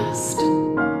distant past.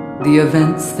 The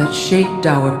events that shaped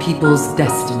our people's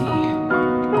destiny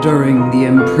during the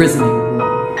imprisoning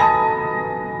war.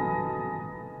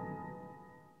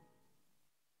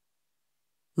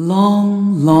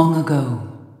 Long, long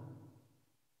ago,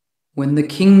 when the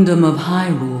kingdom of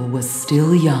Hyrule was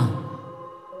still young,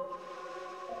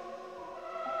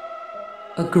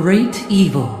 a great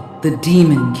evil the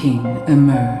Demon King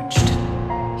emerged.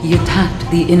 He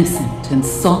attacked the innocent and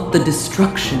sought the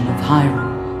destruction of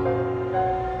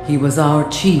Hyrule. He was our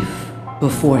chief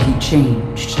before he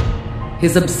changed.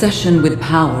 His obsession with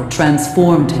power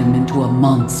transformed him into a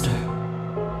monster.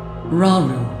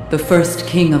 Rauru, the first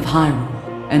king of Hyrule,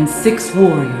 and 6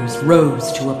 warriors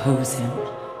rose to oppose him.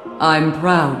 I'm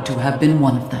proud to have been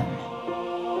one of them.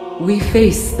 We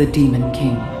faced the Demon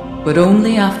King, but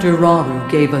only after Rauru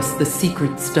gave us the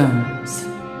secret stones.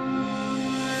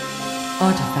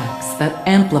 Artifacts that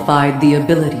amplified the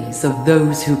abilities of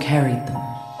those who carried them.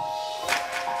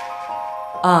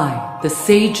 I, the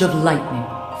Sage of Lightning,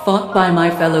 fought by my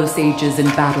fellow sages in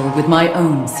battle with my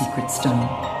own secret stone.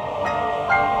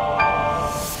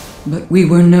 But we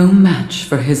were no match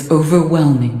for his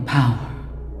overwhelming power.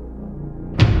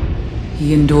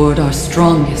 He endured our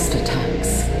strongest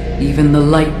attacks, even the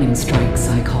lightning strikes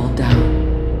I called down.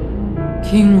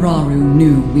 King Rauru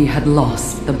knew we had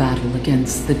lost the battle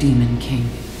against the Demon King.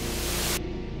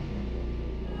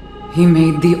 He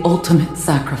made the ultimate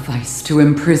sacrifice to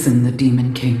imprison the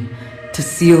Demon King, to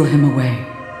seal him away.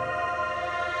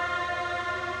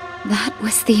 That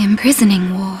was the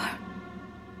imprisoning war.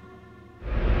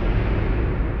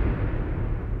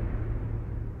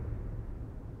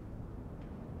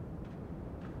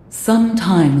 Some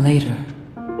time later,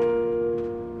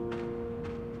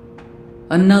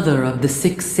 another of the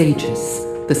 6 sages,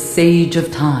 the Sage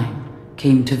of Time,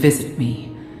 came to visit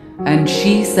me, and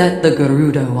she set the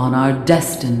Gerudo on our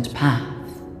destined path.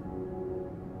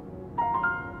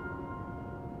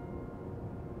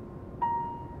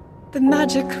 The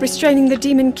magic restraining the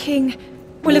Demon King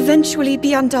will eventually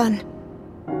be undone.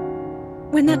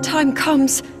 When that time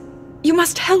comes, you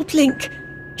must help Link.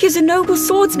 He is a noble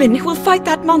swordsman who will fight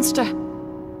that monster.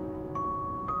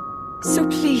 So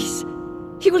please,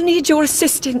 he will need your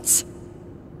assistance.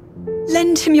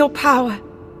 Lend him your power,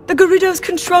 the Gerudo's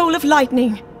control of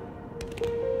lightning.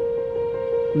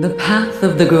 The path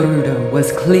of the Gerudo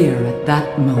was clear at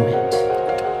that moment.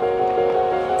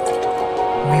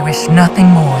 We wish nothing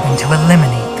more than to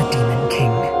eliminate the Demon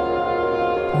King.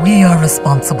 We are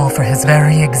responsible for his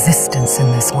very existence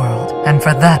in this world, and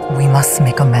for that we must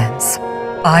make amends.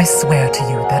 I swear to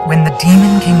you that when the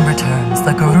Demon King returns,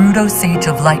 the Gerudo Sage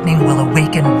of Lightning will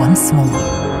awaken once more.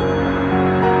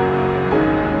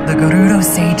 The Gerudo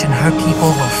Sage and her people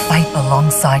will fight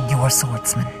alongside your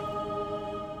swordsmen.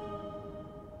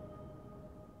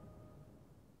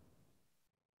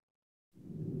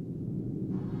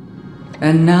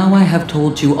 And now I have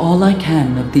told you all I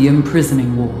can of the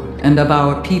imprisoning war and of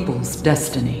our people's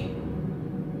destiny.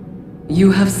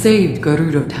 You have saved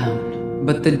Gerudo Town,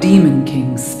 but the Demon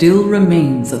King still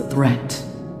remains a threat.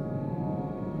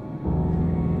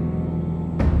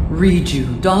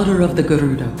 Riju, daughter of the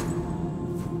Gerudo,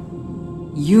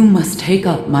 you must take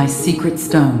up my secret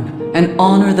stone and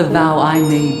honor the vow I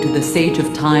made to the Sage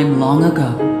of Time long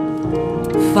ago.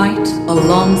 Fight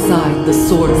alongside the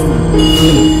swordsman,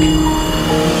 Link.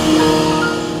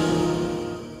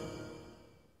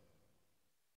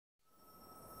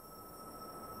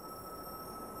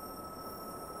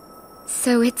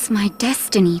 So it's my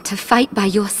destiny to fight by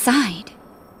your side.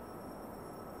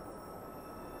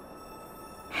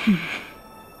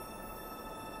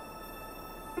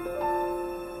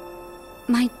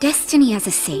 My destiny as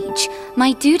a sage,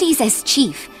 my duties as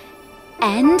chief,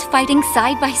 and fighting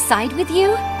side by side with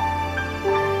you?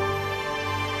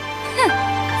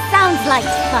 Sounds like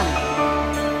fun.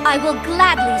 I will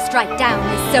gladly strike down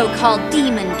the so-called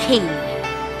Demon King.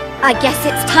 I guess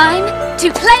it's time to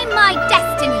claim my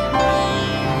destiny!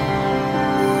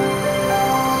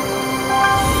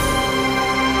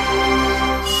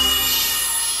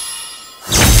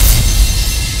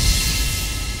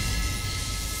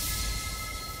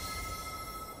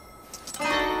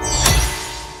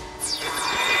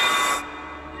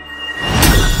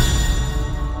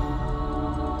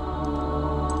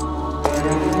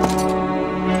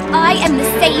 I am the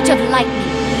Sage of Lightning.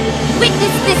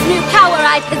 Witness this new power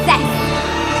I possess!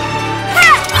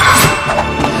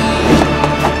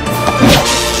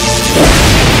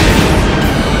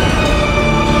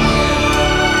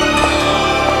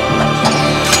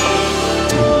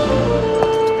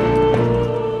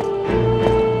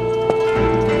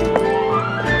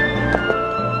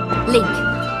 Link,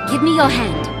 give me your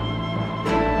hand.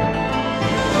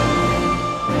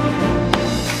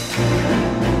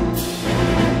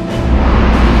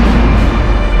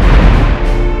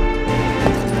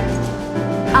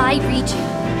 I, Riju,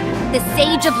 the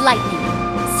Sage of Lightning,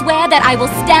 swear that I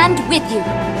will stand with you.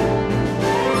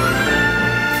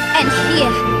 And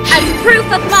here, as proof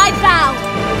of my vow,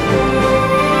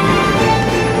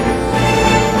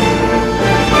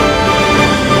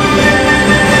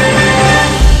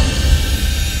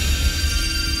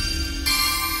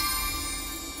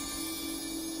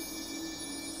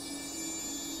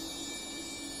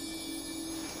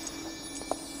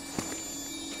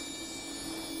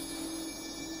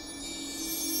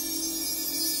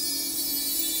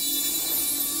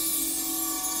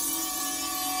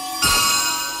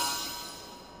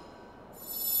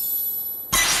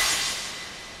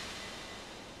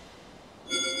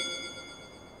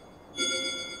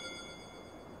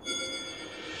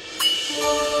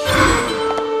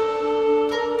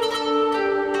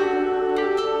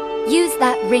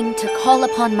 ring to call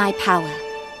upon my power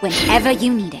whenever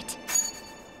you need it.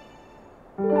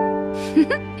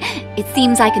 It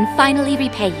seems I can finally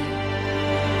repay you.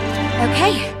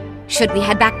 Okay, should we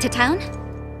head back to town?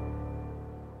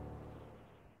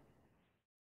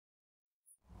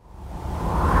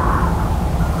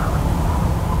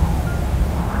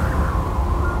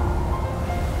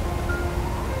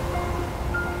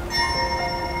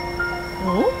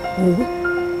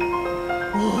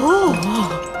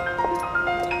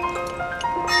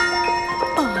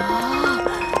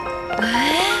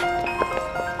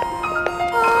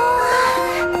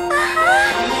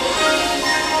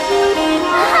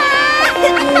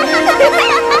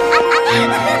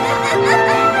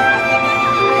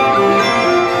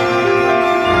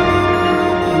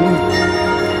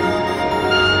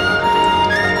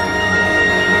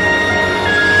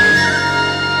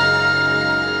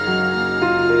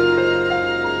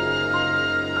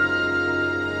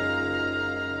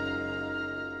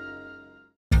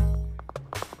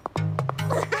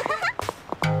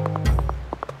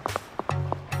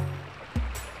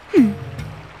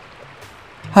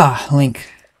 Ah,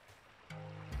 Link.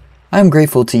 I am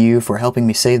grateful to you for helping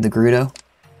me save the Gerudo.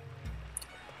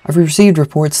 I've received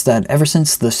reports that ever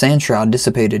since the Sand Shroud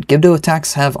dissipated, Gibdo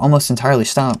attacks have almost entirely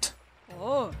stopped.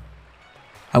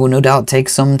 I will no doubt take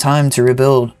some time to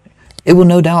rebuild. It will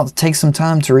no doubt take some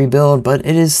time to rebuild, but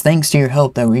it is thanks to your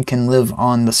help that we can live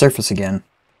on the surface again.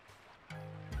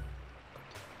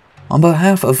 On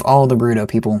behalf of all the Gerudo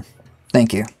people,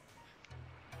 thank you.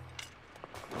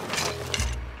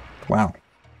 Wow.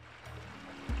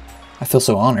 I feel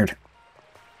so honored.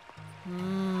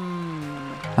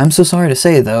 I'm so sorry to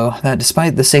say, though, that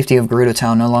despite the safety of Gerudo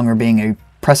Town no longer being a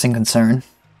pressing concern,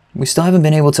 we still haven't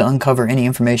been able to uncover any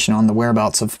information on the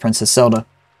whereabouts of Princess Zelda.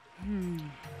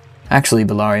 Actually,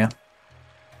 Bellaria,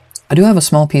 I do have a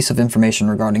small piece of information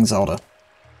regarding Zelda.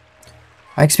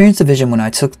 I experienced a vision when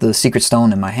I took the secret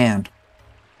stone in my hand.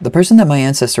 The person that my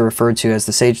ancestor referred to as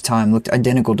the Sage of Time looked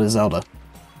identical to Zelda.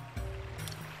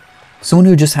 Someone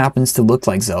who just happens to look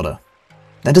like Zelda.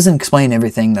 That doesn't explain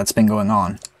everything that's been going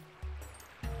on.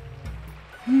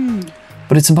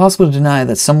 But it's impossible to deny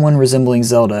that someone resembling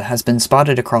Zelda has been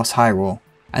spotted across Hyrule,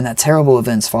 and that terrible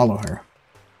events follow her.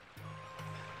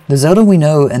 The Zelda we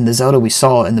know and the Zelda we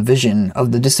saw in the vision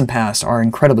of the distant past are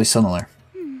incredibly similar.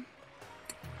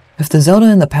 If the Zelda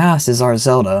in the past is our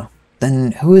Zelda,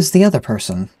 then who is the other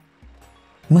person?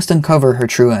 We must uncover her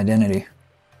true identity.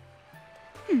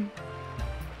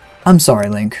 I'm sorry,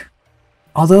 Link.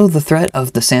 Although the threat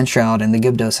of the Sand Shroud and the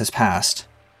Gibdos has passed,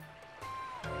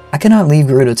 I cannot leave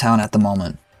Gerudo Town at the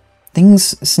moment.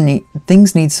 Things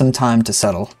need some time to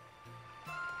settle.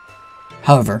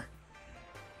 However,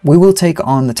 we will take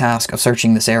on the task of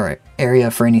searching this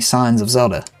area for any signs of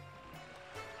Zelda.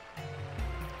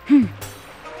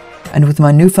 And with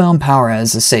my newfound power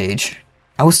as a sage,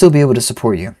 I will still be able to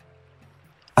support you.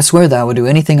 I swear that I will do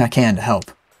anything I can to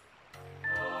help.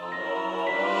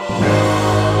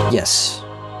 Yes.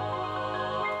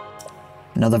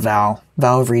 Another vow.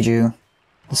 Vow of Riju,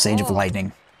 the Sage of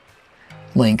Lightning.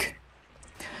 Link,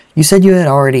 you said you had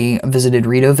already visited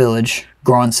Rito Village,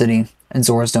 Goron City, and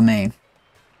Zora's Domain.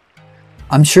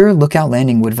 I'm sure Lookout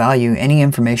Landing would value any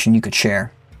information you could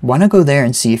share. Why not go there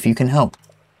and see if you can help?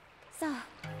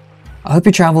 I hope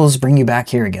your travels bring you back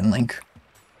here again, Link.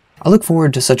 I look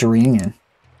forward to such a reunion.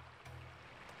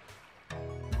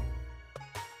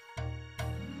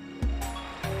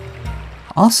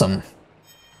 Awesome.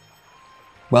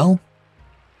 Well,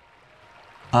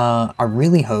 I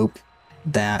really hope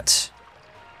that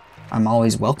I'm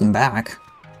always welcome back.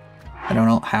 I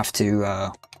don't have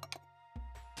to,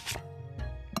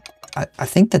 I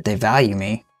think that they value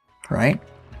me, right?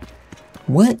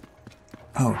 What?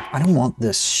 Oh, I don't want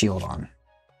this shield on.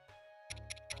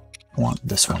 I want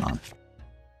this one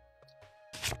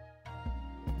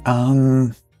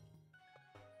on.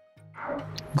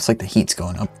 Looks like the heat's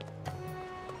going up.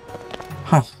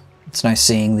 Huh. It's nice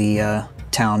seeing the,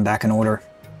 town back in order.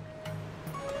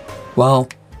 Well,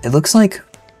 it looks like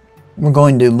we're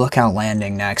going to Lookout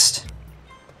Landing next.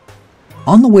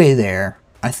 On the way there,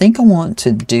 I think I want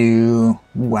to do...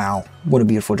 Wow, what a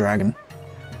beautiful dragon.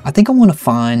 I think I want to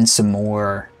find some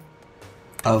more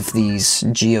of these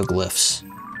geoglyphs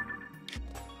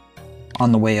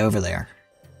on the way over there.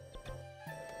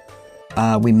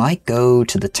 We might go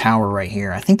to the tower right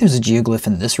here. I think there's a geoglyph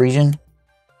in this region.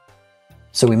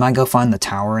 So we might go find the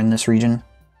tower in this region.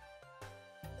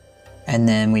 And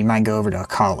then we might go over to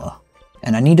Akala.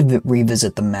 And I need to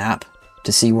revisit the map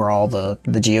to see where all the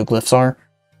geoglyphs are.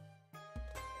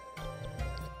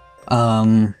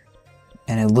 And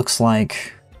it looks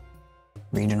like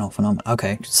Regional phenomenon.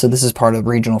 Okay, so this is part of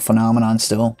regional phenomenon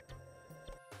still.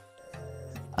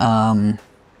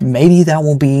 Maybe that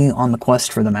will be on the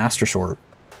quest for the Master Sword.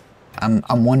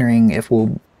 I'm wondering if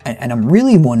we'll... And I'm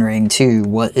really wondering, too,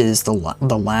 what is the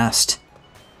last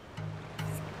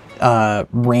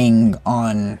ring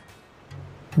on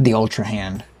the Ultra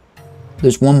Hand.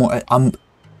 There's one more...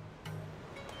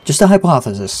 just a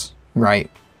hypothesis, right?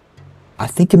 I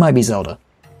think it might be Zelda.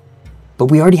 But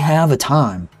we already have a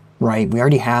time, right? We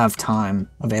already have time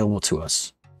available to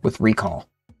us with recall.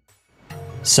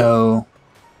 So...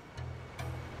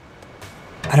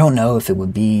 I don't know if it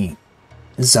would be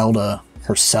Zelda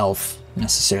herself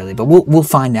necessarily, but we'll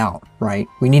find out, right?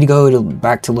 We need to go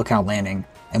back to Lookout Landing,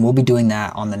 and we'll be doing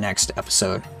that on the next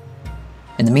episode.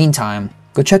 In the meantime,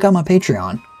 go check out my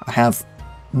Patreon. I have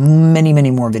many,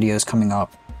 many more videos coming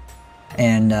up,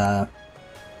 and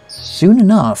soon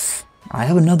enough, I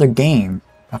have another game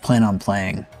I plan on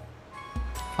playing.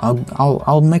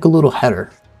 I'll make a little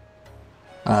header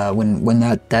when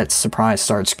that surprise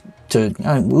starts to.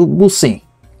 We'll see.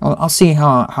 I'll see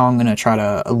how I'm gonna try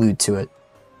to allude to it.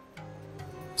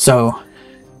 So,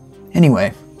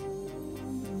 anyway,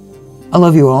 I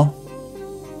love you all.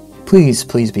 Please,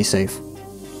 please be safe.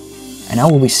 And I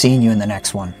will be seeing you in the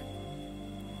next one.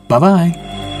 Bye-bye.